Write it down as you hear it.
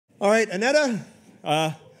All right, Annetta,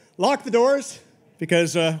 lock the doors,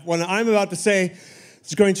 because what I'm about to say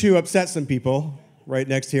is going to upset some people right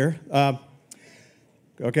next here.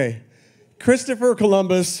 Okay. Christopher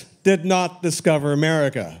Columbus did not discover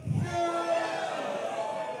America.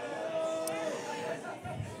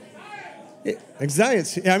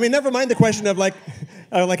 Exactly. I mean, never mind the question of like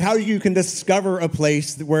how you can discover a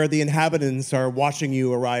place where the inhabitants are watching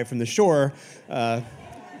you arrive from the shore.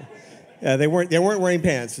 They weren't wearing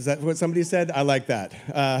pants. Is that what somebody said? I like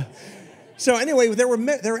that. So anyway, there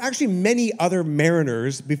were actually many other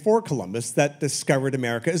mariners before Columbus that discovered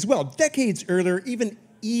America as well. Decades earlier, even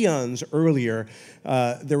eons earlier,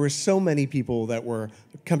 there were so many people that were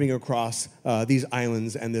coming across these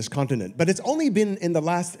islands and this continent. But it's only been in the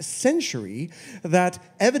last century that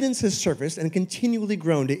evidence has surfaced and continually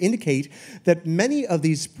grown to indicate that many of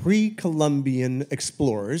these pre-Columbian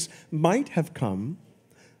explorers might have come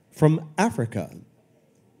from Africa.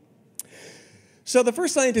 So the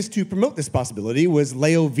first scientist to promote this possibility was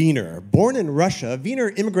Leo Wiener. Born in Russia, Wiener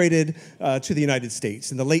immigrated to the United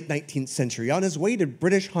States in the late 19th century on his way to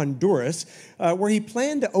British Honduras, where he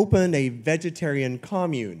planned to open a vegetarian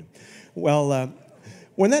commune. Well,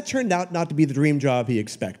 when that turned out not to be the dream job he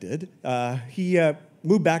expected, he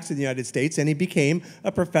moved back to the United States and he became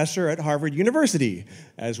a professor at Harvard University,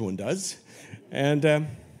 as one does.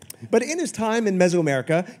 But in his time in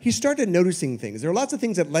Mesoamerica, he started noticing things. There are lots of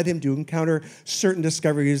things that led him to encounter certain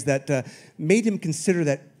discoveries that made him consider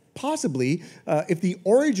that possibly if the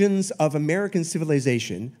origins of American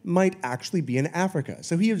civilization might actually be in Africa.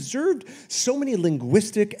 So he observed so many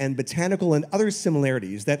linguistic and botanical and other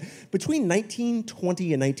similarities that between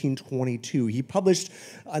 1920 and 1922, he published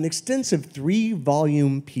an extensive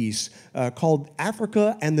 3-volume piece called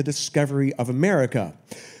Africa and the Discovery of America.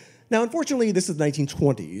 Now, unfortunately, this is the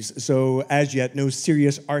 1920s, so as yet, no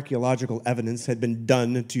serious archaeological evidence had been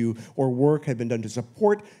done to, or work had been done to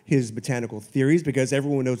support his botanical theories, because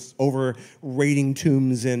everyone was over raiding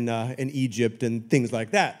tombs in Egypt and things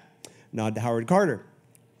like that. Nod to Howard Carter.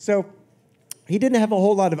 So he didn't have a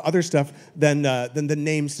whole lot of other stuff than the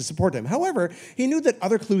names to support him. However, he knew that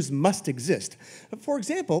other clues must exist. For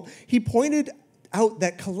example, he pointed out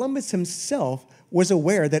that Columbus himself was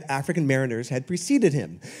aware that African mariners had preceded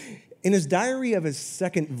him. In his diary of his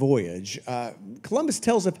second voyage, Columbus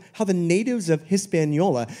tells of how the natives of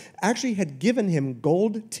Hispaniola actually had given him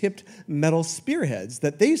gold-tipped metal spearheads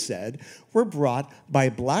that they said were brought by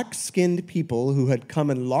black-skinned people who had come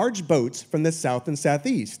in large boats from the south and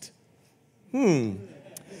southeast.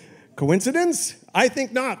 Coincidence? I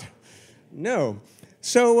think not. No.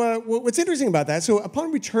 So what's interesting about that, so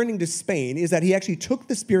upon returning to Spain, is that he actually took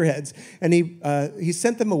the spearheads and he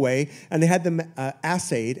sent them away and they had them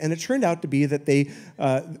assayed, and it turned out to be that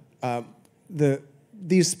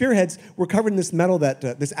these spearheads were covered in this metal,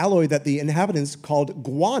 this alloy that the inhabitants called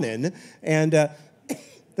guanin, and the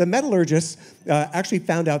metallurgists actually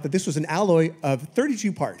found out that this was an alloy of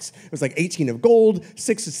 32 parts. It was like 18 of gold,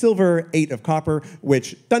 6 of silver, 8 of copper,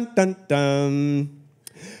 which, dun, dun, dun,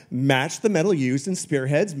 matched the metal used in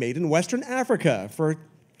spearheads made in Western Africa for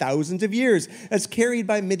thousands of years, as carried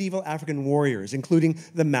by medieval African warriors, including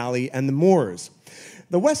the Mali and the Moors.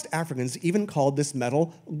 The West Africans even called this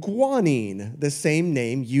metal guanine, the same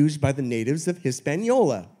name used by the natives of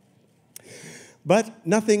Hispaniola. But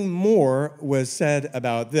nothing more was said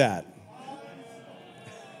about that.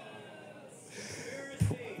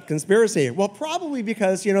 Conspiracy. Well, probably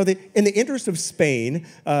because, in the interest of Spain,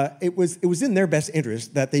 it was in their best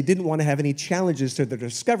interest that they didn't want to have any challenges to their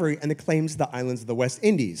discovery and the claims to the islands of the West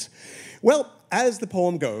Indies. Well, as the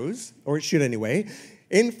poem goes, or it should anyway,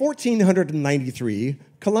 in 1493,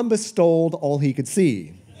 Columbus stole all he could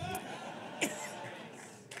see.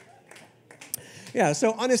 Yeah,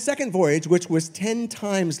 so on his second voyage, which was 10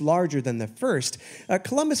 times larger than the first,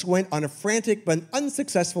 Columbus went on a frantic but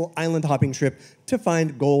unsuccessful island-hopping trip to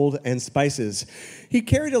find gold and spices. He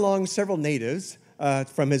carried along several natives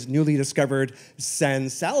from his newly discovered San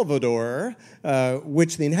Salvador,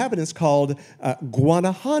 which the inhabitants called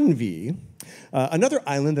Guanahanvi. Another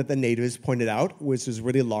island that the natives pointed out, which was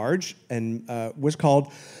really large, and was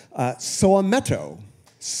called Soameto.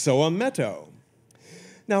 Soameto.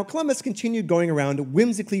 Now, Columbus continued going around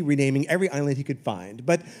whimsically renaming every island he could find.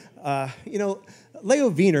 But, Leo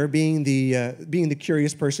Wiener, being the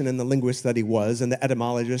curious person and the linguist that he was and the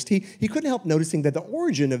etymologist, he couldn't help noticing that the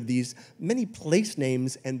origin of these many place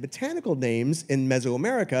names and botanical names in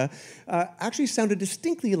Mesoamerica actually sounded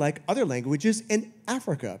distinctly like other languages in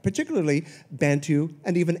Africa, particularly Bantu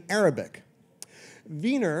and even Arabic.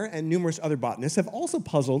 Wiener and numerous other botanists have also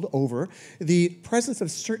puzzled over the presence of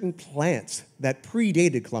certain plants that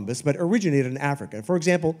predated Columbus but originated in Africa. For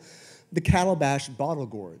example, the calabash bottle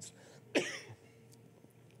gourds.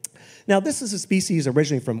 Now, this is a species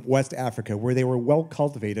originally from West Africa, where they were well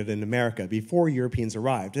cultivated in America before Europeans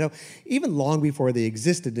arrived, even long before they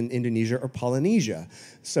existed in Indonesia or Polynesia.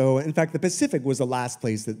 So, in fact, the Pacific was the last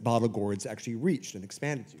place that bottle gourds actually reached and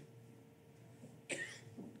expanded to.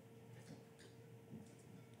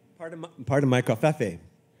 Pardon my covfefe.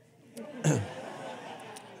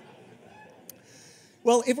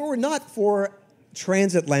 Well, if it were not for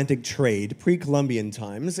transatlantic trade, pre-Columbian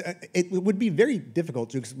times, it would be very difficult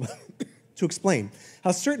to explain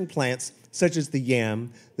how certain plants, such as the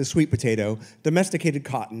yam, the sweet potato, domesticated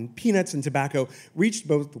cotton, peanuts, and tobacco, reached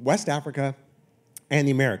both West Africa and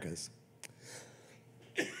the Americas.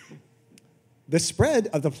 The spread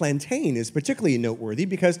of the plantain is particularly noteworthy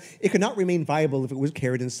because it could not remain viable if it was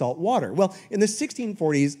carried in salt water. Well, in the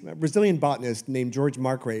 1640s, a Brazilian botanist named George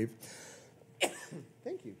Margrave.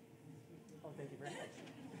 Thank you.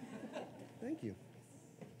 Thank you.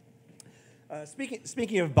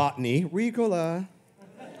 Speaking of botany, Ricola.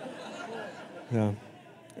 Yeah,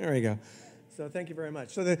 there we go. So thank you very much.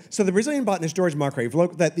 So the Brazilian botanist George Margrave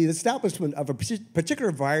wrote that the establishment of a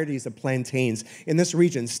particular varieties of plantains in this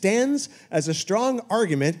region stands as a strong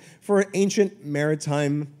argument for ancient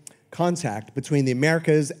maritime contact between the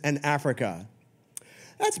Americas and Africa.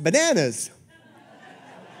 That's bananas.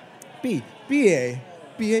 B-A-B-A-N-A-S.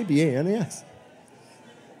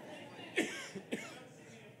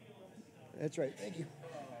 That's right. Thank you.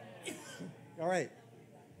 All right.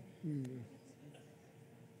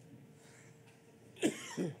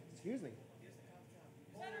 Excuse me.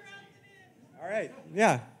 All right.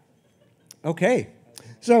 Yeah. Okay.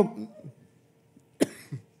 So,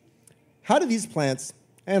 how do these plants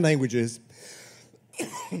and languages?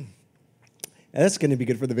 That's going to be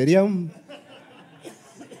good for the video.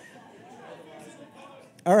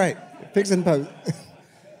 All right. Fix and pose.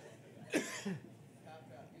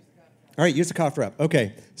 All right, use the cough drop.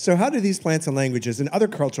 Okay, so how do these plants and languages and other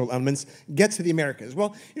cultural elements get to the Americas?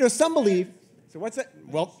 Well, some believe, so what's that?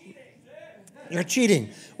 Well, you're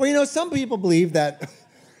cheating. Well, some people believe that,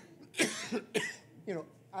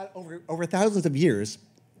 over thousands of years,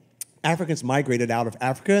 Africans migrated out of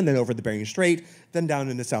Africa and then over the Bering Strait, then down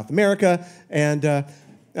into South America, and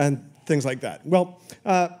things like that. Well,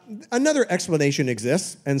 another explanation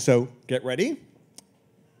exists, and so get ready.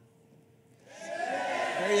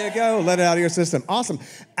 There you go. Let it out of your system. Awesome.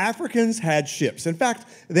 Africans had ships. In fact,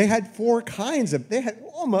 they had four kinds of. They had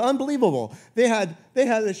unbelievable. They had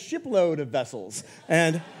a shipload of vessels,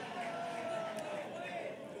 and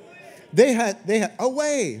they had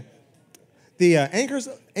away. The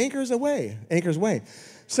anchors way.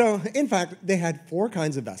 So in fact, they had four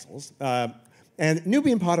kinds of vessels, and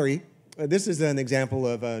Nubian pottery. This is an example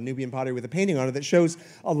of Nubian pottery with a painting on it that shows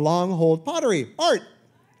a long-hold pottery art.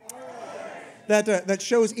 That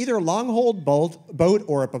shows either a long-hold boat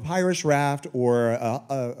or a papyrus raft or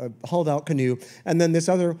a hulled-out canoe. And then this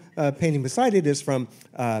other painting beside it is from,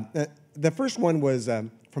 the first one was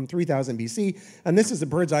from 3000 BC, and this is a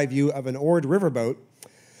bird's-eye view of an oared riverboat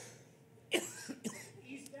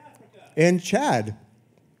in Chad.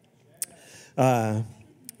 And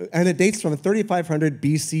it dates from 3500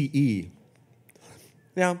 BCE.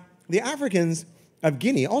 Now, the Africans of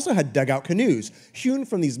Guinea also had dugout canoes hewn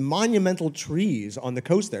from these monumental trees on the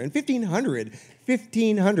coast there. In 1500,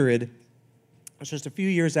 just a few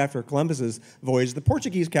years after Columbus's voyage, the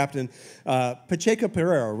Portuguese captain Pacheco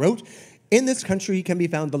Pereira wrote, "In this country can be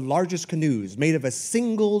found the largest canoes made of a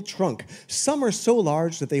single trunk. Some are so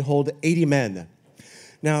large that they hold 80 men."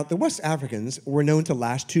 Now, the West Africans were known to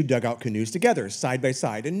lash two dugout canoes together, side by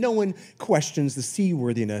side, and no one questions the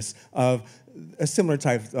seaworthiness of a similar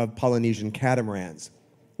type of Polynesian catamarans.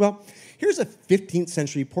 Well, here's a 15th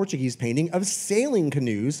century Portuguese painting of sailing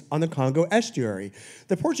canoes on the Congo estuary.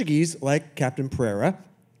 The Portuguese, like Captain Pereira,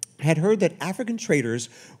 had heard that African traders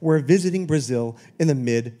were visiting Brazil in the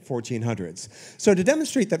mid-1400s. So to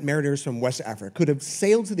demonstrate that mariners from West Africa could have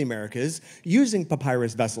sailed to the Americas using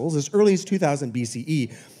papyrus vessels as early as 2000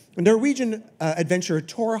 BCE, Norwegian adventurer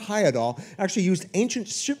Tor Heyerdahl actually used ancient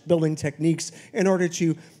shipbuilding techniques in order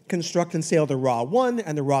to construct and sail the Ra 1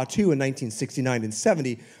 and the Ra 2 in 1969 and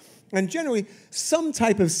 70. And generally, some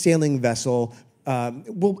type of sailing vessel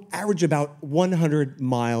will average about 100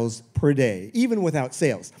 miles per day, even without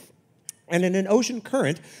sails. And in an ocean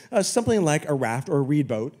current, something like a raft or a reed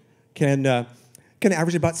boat can can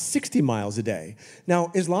average about 60 miles a day. Now,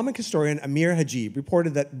 Islamic historian Amir Hajib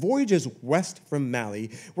reported that voyages west from Mali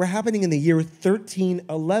were happening in the year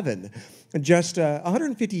 1311, just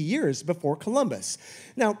 150 years before Columbus.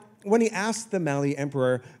 Now, when he asked the Mali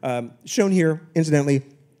emperor, shown here, incidentally,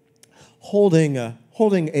 holding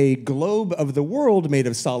a globe of the world made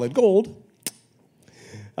of solid gold,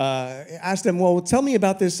 asked him, well, tell me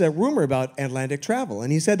about this rumor about Atlantic travel.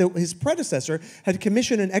 And he said that his predecessor had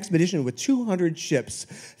commissioned an expedition with 200 ships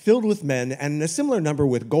filled with men and a similar number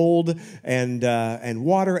with gold and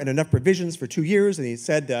water and enough provisions for 2 years. And he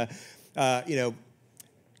said, go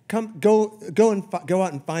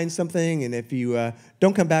out and find something. And if you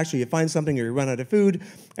don't come back, so you find something or you run out of food.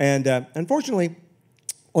 And unfortunately,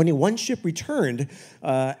 only one ship returned,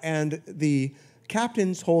 and the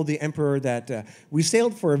captain told the emperor that we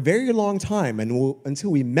sailed for a very long time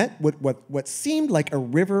until we met what seemed like a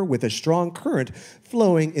river with a strong current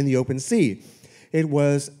flowing in the open sea. I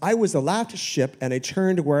was the last ship, and I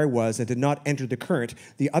turned where I was and did not enter the current.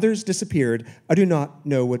 The others disappeared. I do not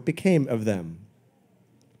know what became of them.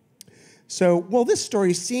 So, well, this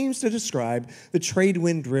story seems to describe the trade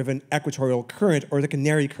wind-driven equatorial current, or the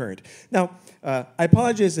Canary Current. Now, I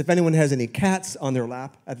apologize if anyone has any cats on their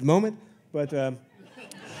lap at the moment, but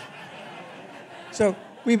so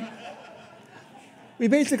we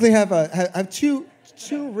basically have two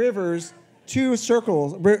rivers, two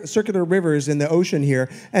circular rivers in the ocean here,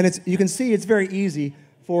 and you can see it's very easy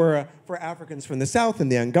for Africans from the south and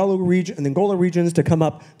the Angola regions to come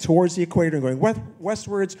up towards the equator and going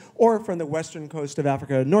westwards, or from the western coast of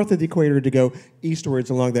Africa north of the equator to go eastwards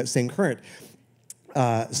along that same current.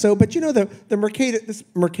 But you know, this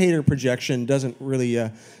Mercator projection doesn't really,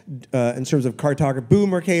 in terms of cartography, boo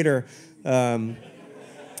Mercator. It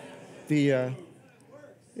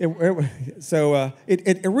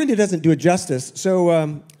really doesn't do it justice.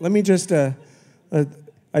 So let me just, I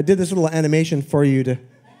did this little animation for you to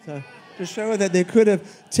show that they could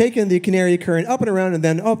have taken the Canary Current up and around, and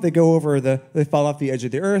then they go over they fall off the edge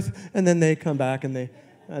of the earth, and then they come back and they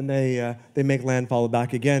make landfall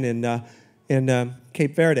back again in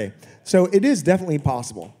Cape Verde. So it is definitely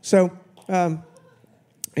possible. So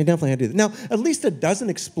I definitely had to do that. Now, at least a dozen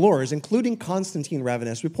explorers, including Constantine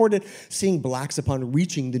Ravenous, reported seeing blacks upon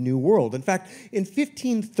reaching the New World. In fact, in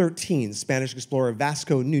 1513, Spanish explorer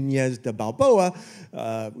Vasco Núñez de Balboa,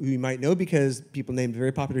 who you might know because people named a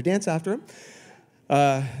very popular dance after him.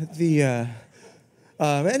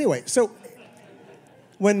 Anyway, so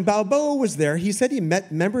when Balboa was there, he said he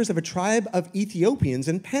met members of a tribe of Ethiopians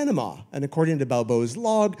in Panama. And according to Balboa's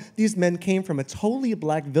log, these men came from a totally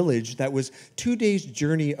black village that was 2 days'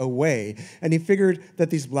 journey away. And he figured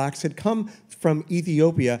that these blacks had come from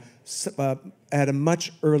Ethiopia at a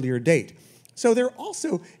much earlier date. So there are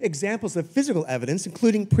also examples of physical evidence,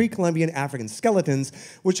 including pre-Columbian African skeletons,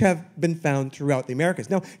 which have been found throughout the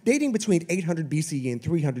Americas. Now, dating between 800 BCE and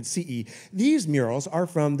 300 CE, these murals are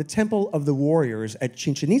from the Temple of the Warriors at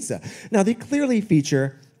Chichen Itza. Now, they clearly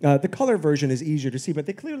feature, the color version is easier to see, but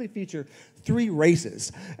they clearly feature 3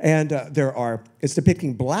 races. And it's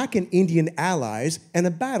depicting black and Indian allies and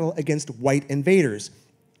a battle against white invaders.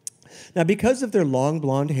 Now, because of their long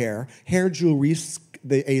blonde hair jewelry,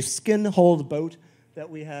 a skin-hulled boat that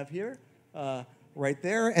we have here, right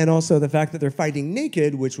there, and also the fact that they're fighting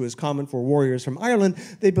naked, which was common for warriors from Ireland,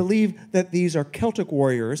 they believe that these are Celtic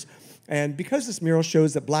warriors. And because this mural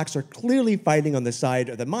shows that blacks are clearly fighting on the side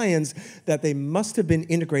of the Mayans, that they must have been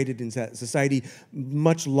integrated into society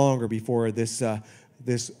much longer before this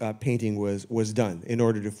painting was done in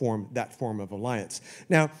order to form that form of alliance.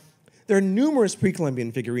 Now, there are numerous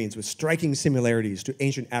pre-Columbian figurines with striking similarities to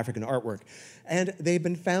ancient African artwork, and they've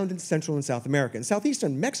been found in Central and South America. In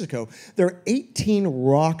southeastern Mexico, there are 18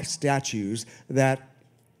 rock statues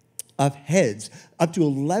of heads up to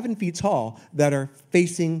 11 feet tall that are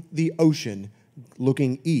facing the ocean,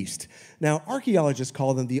 looking east. Now, archaeologists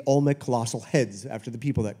call them the Olmec colossal heads, after the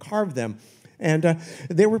people that carved them. And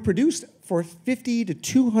they were produced for 50 to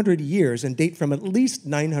 200 years and date from at least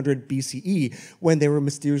 900 BCE, when they were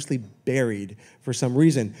mysteriously buried for some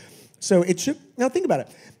reason. So now think about it.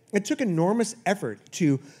 It took enormous effort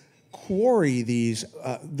to quarry these.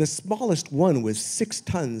 The smallest one was 6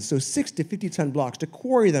 tons, so 6 to 50-ton blocks, to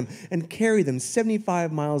quarry them and carry them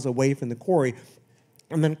 75 miles away from the quarry,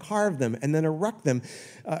 and then carve them, and then erect them.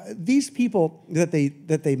 These people that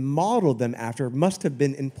they modeled them after must have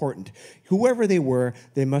been important. Whoever they were,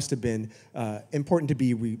 they must have been important to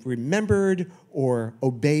be remembered or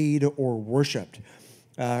obeyed or worshipped.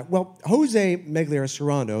 Well, Jose Megliar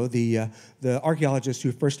Serrano, the archaeologist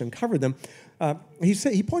who first uncovered them,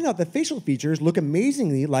 He pointed out that facial features look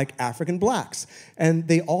amazingly like African blacks, and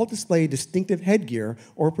they all display distinctive headgear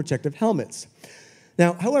or protective helmets.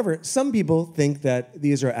 Now, however, some people think that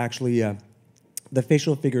these are actually the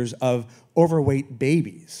facial figures of overweight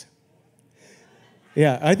babies.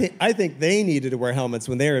 Yeah, I think they needed to wear helmets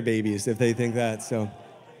when they were babies if they think that. So.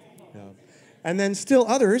 And then still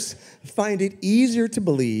others find it easier to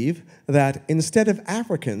believe that instead of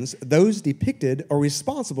Africans, those depicted or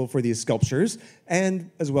responsible for these sculptures,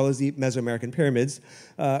 and as well as the Mesoamerican pyramids,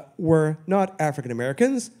 were not African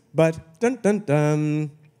Americans, but dun dun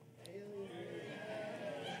dun.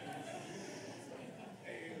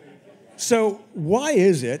 So why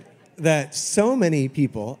is it that so many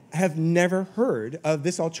people have never heard of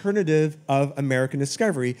this alternative of American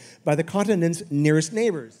discovery by the continent's nearest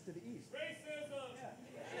neighbors?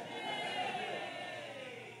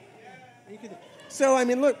 So, I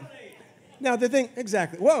mean, look, now the thing,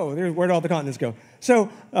 exactly, whoa, where'd all the continents go? So,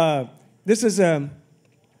 this is,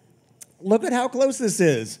 look at how close this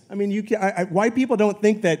is. I mean, white people don't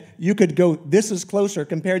think that you could go, this is closer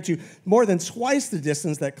compared to more than twice the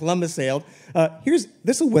distance that Columbus sailed.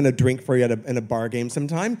 This will win a drink for you in a bar game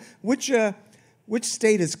sometime. Which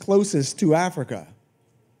state is closest to Africa?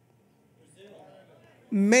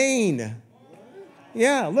 Maine.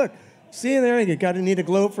 Yeah, look, see there, you need a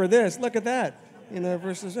globe for this. Look at that. You know,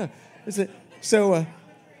 versus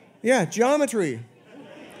yeah, geometry,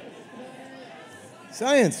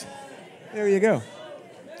 science. There you go.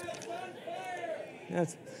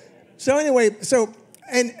 So anyway, so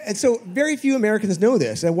very few Americans know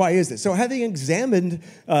this. And why is this? So having examined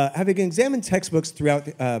textbooks throughout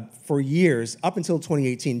for years up until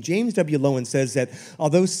 2018, James W. Lowen says that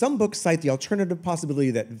although some books cite the alternative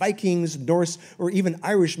possibility that Vikings, Norse, or even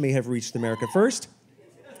Irish may have reached America first,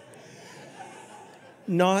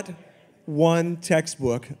 not one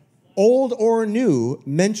textbook, old or new,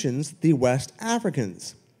 mentions the West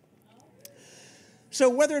Africans. So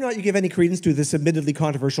whether or not you give any credence to this admittedly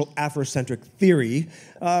controversial Afrocentric theory,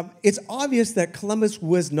 it's obvious that Columbus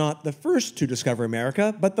was not the first to discover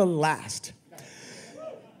America, but the last.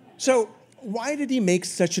 So why did he make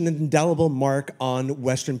such an indelible mark on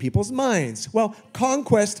Western people's minds? Well,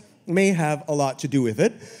 conquest may have a lot to do with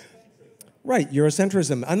it. Right,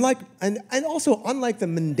 Eurocentrism. And also unlike the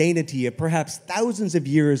mundanity of perhaps thousands of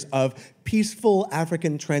years of peaceful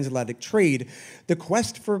African transatlantic trade, the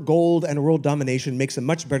quest for gold and world domination makes a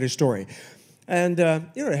much better story. And,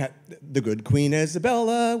 the good Queen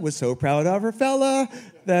Isabella was so proud of her fella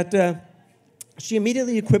that she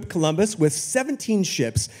immediately equipped Columbus with 17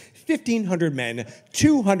 ships, 1,500 men,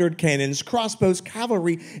 200 cannons, crossbows,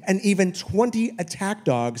 cavalry, and even 20 attack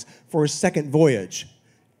dogs for a second voyage.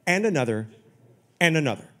 And another, and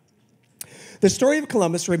another. The story of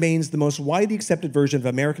Columbus remains the most widely accepted version of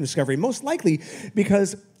American discovery, most likely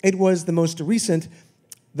because it was the most recent,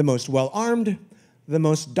 the most well-armed, the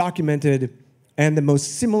most documented, and the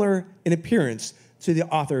most similar in appearance to the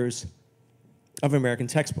authors of American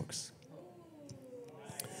textbooks.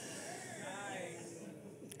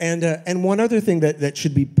 And one other thing that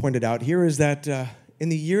should be pointed out here is that in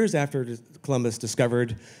the years after Columbus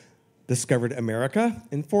discovered America,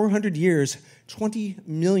 in 400 years, 20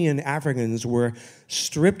 million Africans were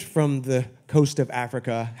stripped from the coast of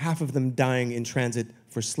Africa, half of them dying in transit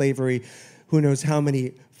for slavery, who knows how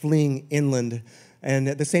many fleeing inland. And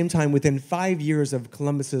at the same time, within 5 years of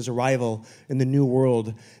Columbus's arrival in the New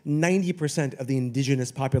World, 90% of the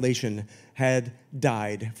indigenous population had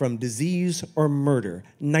died from disease or murder,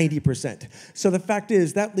 90%. So the fact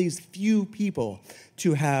is, that leaves few people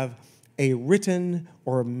to have a written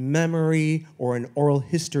or memory or an oral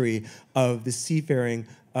history of the seafaring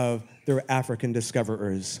of their African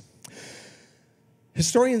discoverers.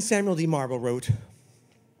 Historian Samuel D. Marble wrote,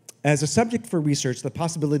 as a subject for research, the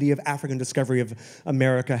possibility of African discovery of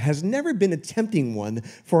America has never been a tempting one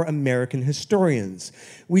for American historians.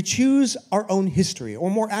 We choose our own history,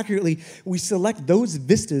 or more accurately, we select those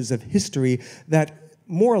vistas of history that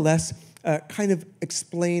more or less kind of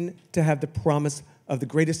explain to have the promise of the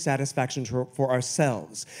greatest satisfaction for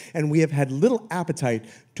ourselves. And we have had little appetite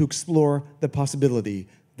to explore the possibility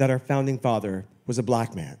that our founding father was a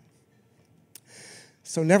black man.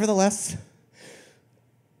 So nevertheless,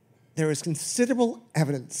 there is considerable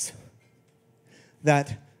evidence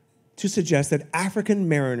to suggest that African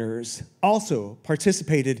mariners also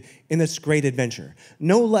participated in this great adventure,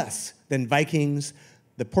 no less than Vikings,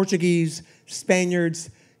 the Portuguese, Spaniards,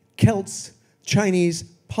 Celts, Chinese,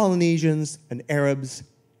 Polynesians, and Arabs,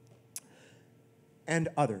 and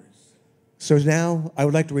others. So now I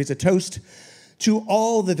would like to raise a toast to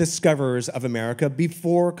all the discoverers of America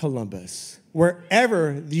before Columbus,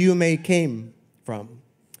 wherever you may came from.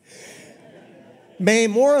 May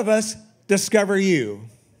more of us discover you.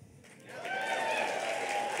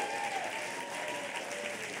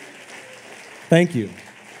 Thank you.